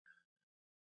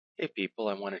Hey people,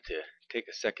 I wanted to take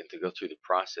a second to go through the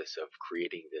process of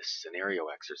creating this scenario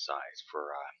exercise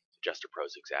for Adjuster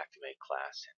Pro's Xactimate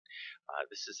class.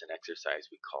 This is an exercise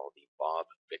we call the Bob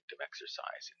Victim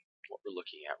exercise. And what we're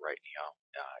looking at right now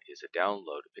is a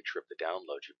picture of the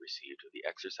download you've received of the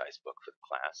exercise book for the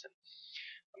class. And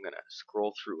I'm going to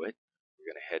scroll through it. We're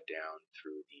going to head down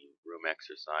through the room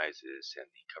exercises and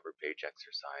the cover page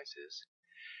exercises.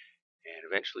 And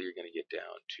eventually you're going to get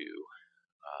down to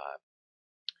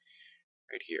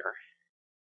right here.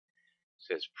 It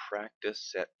says practice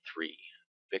set 3,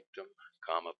 victim,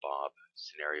 Bob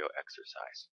scenario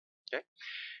exercise. Okay,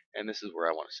 and this is where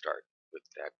I want to start with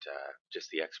that, just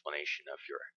the explanation of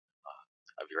your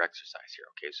exercise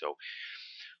here. Okay, so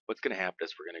what's going to happen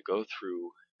is we're going to go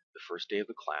through the first day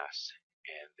of the class,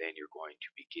 and then you're going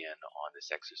to begin on this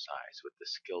exercise with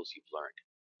the skills you've learned.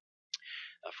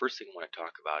 First thing I want to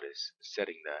talk about is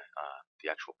setting the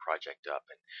actual project up,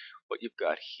 and what you've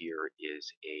got here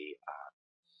is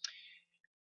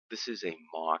this is a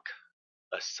mock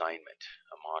assignment,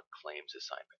 a mock claims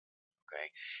assignment. Okay,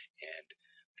 and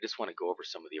I just want to go over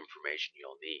some of the information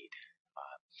you'll need.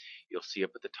 You'll see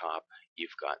up at the top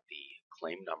you've got the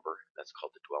claim number, that's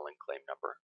called the dwelling claim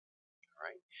number. All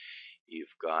right,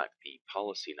 you've got the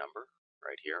policy number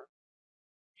right here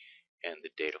and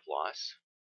the date of loss.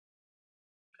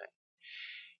 Okay,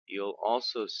 you'll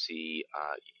also see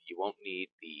you won't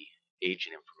need the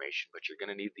agent information, but you're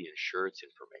going to need the insured's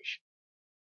information.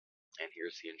 And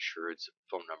here's the insured's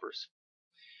phone numbers.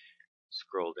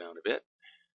 Scroll down a bit.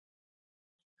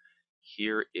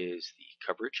 Here is the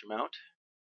coverage amount,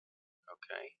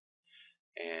 okay,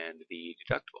 and the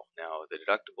deductible. Now, the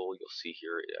deductible you'll see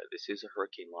here, this is a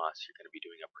hurricane loss. You're going to be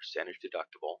doing a percentage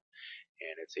deductible,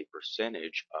 and it's a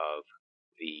percentage of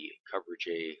the coverage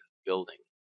A building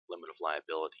limit of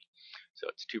liability. So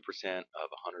it's 2% of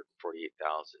 $148,200.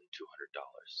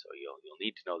 So you'll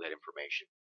need to know that information.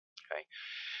 Okay.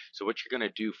 So what you're going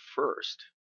to do first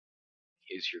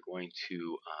is you're going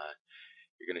to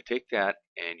take that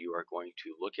and you are going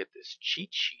to look at this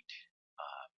cheat sheet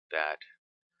that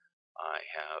I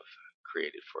have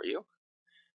created for you.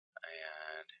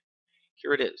 And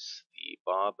here it is, the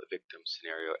Bob Victim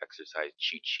Scenario Exercise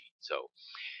Cheat Sheet. So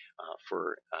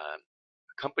for a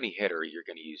company header, you're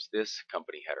going to use this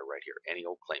company header right here, any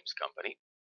old claims company.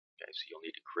 Okay, so you'll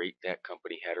need to create that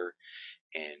company header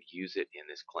and use it in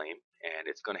this claim. And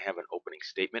it's going to have an opening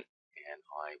statement, and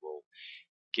I will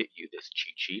get you this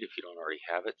cheat sheet if you don't already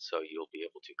have it, so you'll be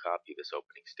able to copy this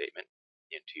opening statement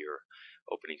into your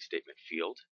opening statement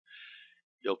field.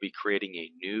 You'll be creating a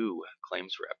new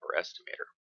claims rep or estimator.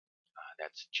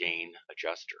 That's Jane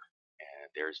Adjuster,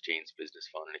 and there's Jane's business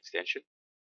phone and extension.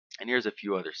 And here's a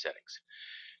few other settings.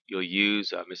 You'll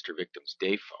use Mr. Victim's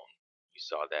day phone. You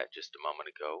saw that just a moment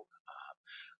ago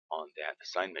on that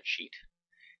assignment sheet,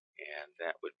 and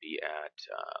that would be at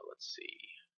let's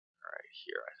see, right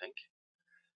here I think.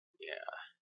 Yeah,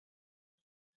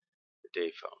 the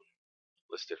day phone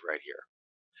listed right here,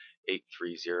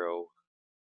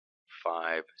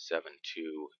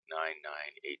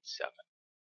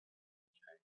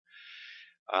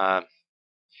 830-572-9987.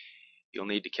 You'll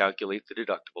need to calculate the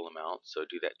deductible amount, so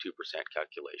do that 2%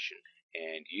 calculation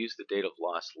and use the date of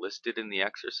loss listed in the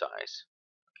exercise.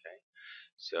 Okay,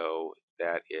 so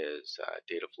that is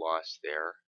date of loss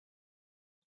there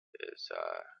is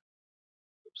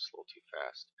oops, a little too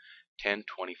fast,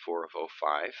 10/24 of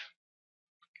 05.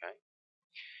 Okay,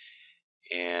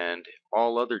 and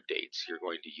all other dates you're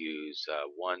going to use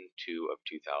 1/2 of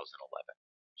 2011.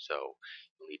 So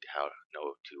you'll need to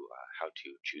know how to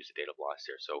choose the date of loss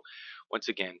there. So once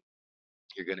again,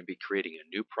 you're going to be creating a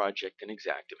new project in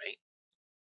Xactimate.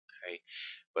 Okay,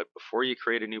 but before you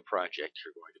create a new project,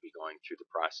 you're going to be going through the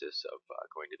process of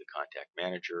going to the contact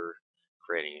manager,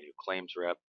 creating a new claims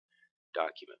rep,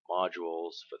 document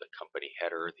modules for the company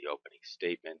header, the opening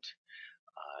statement,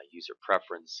 user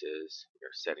preferences.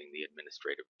 You're setting the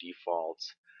administrative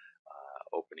defaults,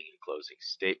 opening and closing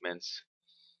statements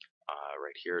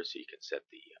right here, so you can set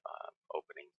the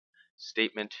opening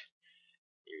statement.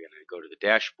 You're going to go to the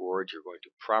dashboard. You're going to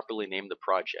properly name the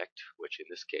project, which in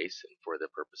this case, and for the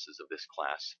purposes of this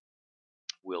class,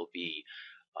 will be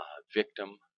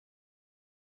victim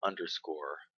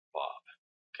underscore Bob.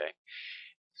 Okay,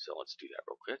 so let's do that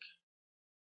real quick.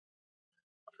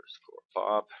 Underscore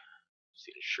Bob. It's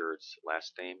the insured's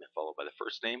last name followed by the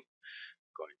first name.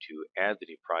 I'm going to add the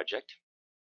new project.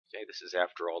 Okay, this is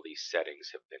after all these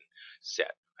settings have been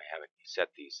set. I haven't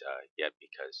set these yet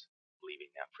because I'm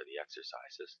leaving that for the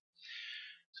exercises.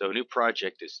 So a new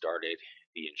project is started.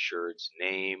 The insured's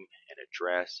name and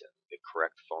address and the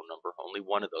correct phone number. Only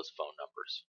one of those phone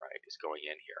numbers, right, is going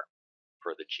in here.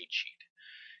 per the cheat sheet.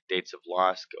 Dates of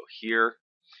loss go here,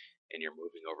 and you're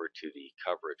moving over to the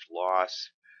coverage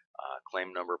loss,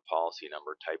 claim number, policy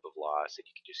number, type of loss, and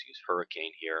you can just use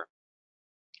hurricane here.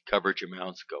 Coverage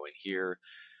amounts go in here,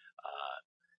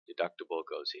 deductible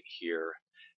goes in here,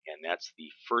 and that's the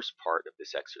first part of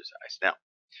this exercise. Now,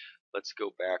 let's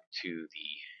go back to the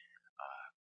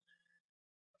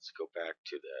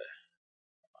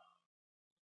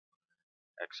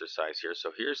exercise here.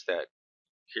 So here's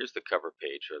the cover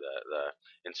page, or the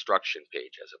instruction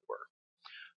page, as it were,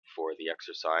 for the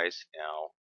exercise.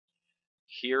 Now,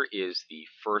 here is the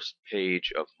first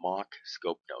page of mock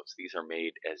scope notes. These are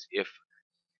made as if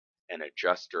an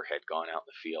adjuster had gone out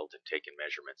in the field and taken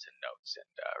measurements and notes. And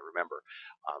remember,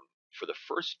 for the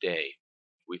first day,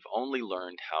 we've only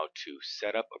learned how to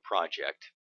set up a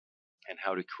project and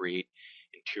how to create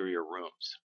interior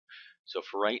rooms. So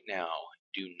for right now,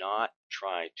 do not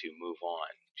try to move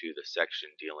on to the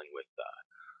section dealing with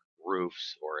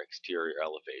roofs or exterior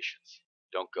elevations.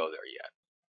 Don't go there yet,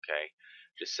 okay?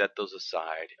 Just set those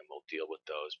aside and we'll deal with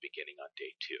those beginning on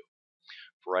day 2.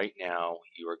 For right now,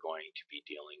 you are going to be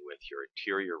dealing with your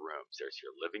interior rooms. There's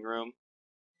your living room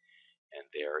and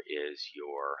there is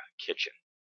your kitchen.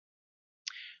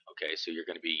 Okay, so you're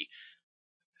going to be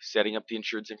setting up the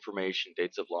insurance information,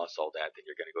 dates of loss, all that. Then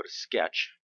you're going to go to sketch,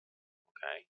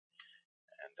 okay?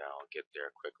 And I'll get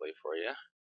there quickly for you.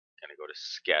 Going to go to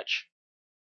sketch,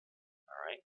 all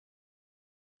right?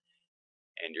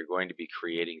 And you're going to be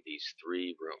creating these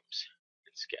 3 rooms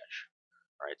in sketch.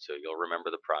 All right, so you'll remember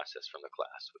the process from the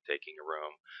class with taking a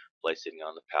room, placing it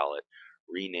on the palette,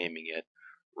 renaming it,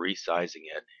 resizing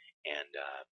it, and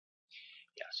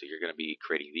yeah, so you're going to be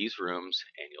creating these rooms,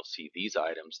 and you'll see these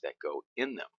items that go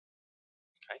in them.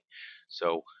 Okay,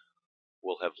 so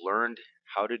we'll have learned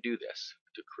how to do this,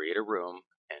 to create a room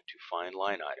and to find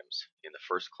line items in the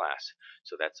first class.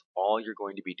 So that's all you're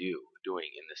going to be doing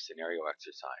in this scenario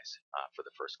exercise for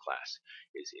the first class,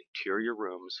 is interior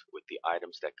rooms with the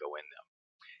items that go in them.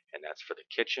 And that's for the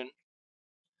kitchen,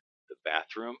 the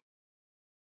bathroom,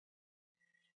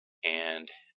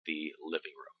 and the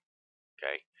living room.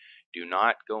 Okay, do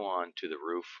not go on to the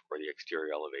roof or the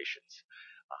exterior elevations,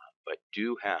 but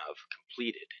do have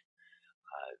completed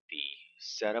the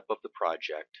setup of the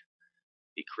project,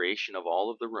 the creation of all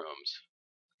of the rooms,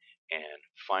 and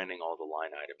finding all the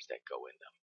line items that go in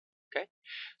them. Okay,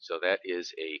 so that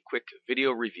is a quick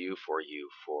video review for you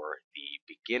for the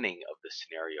beginning of the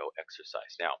scenario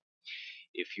exercise. Now,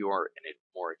 if you are a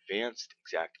more advanced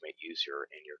Xactimate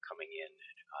user and you're coming in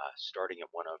starting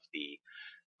at one of the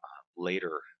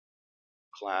later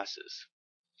classes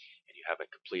and you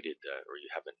haven't completed or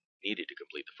you haven't needed to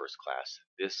complete the first class,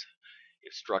 this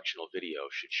instructional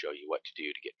video should show you what to do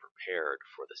to get prepared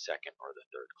for the second or the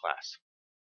third class.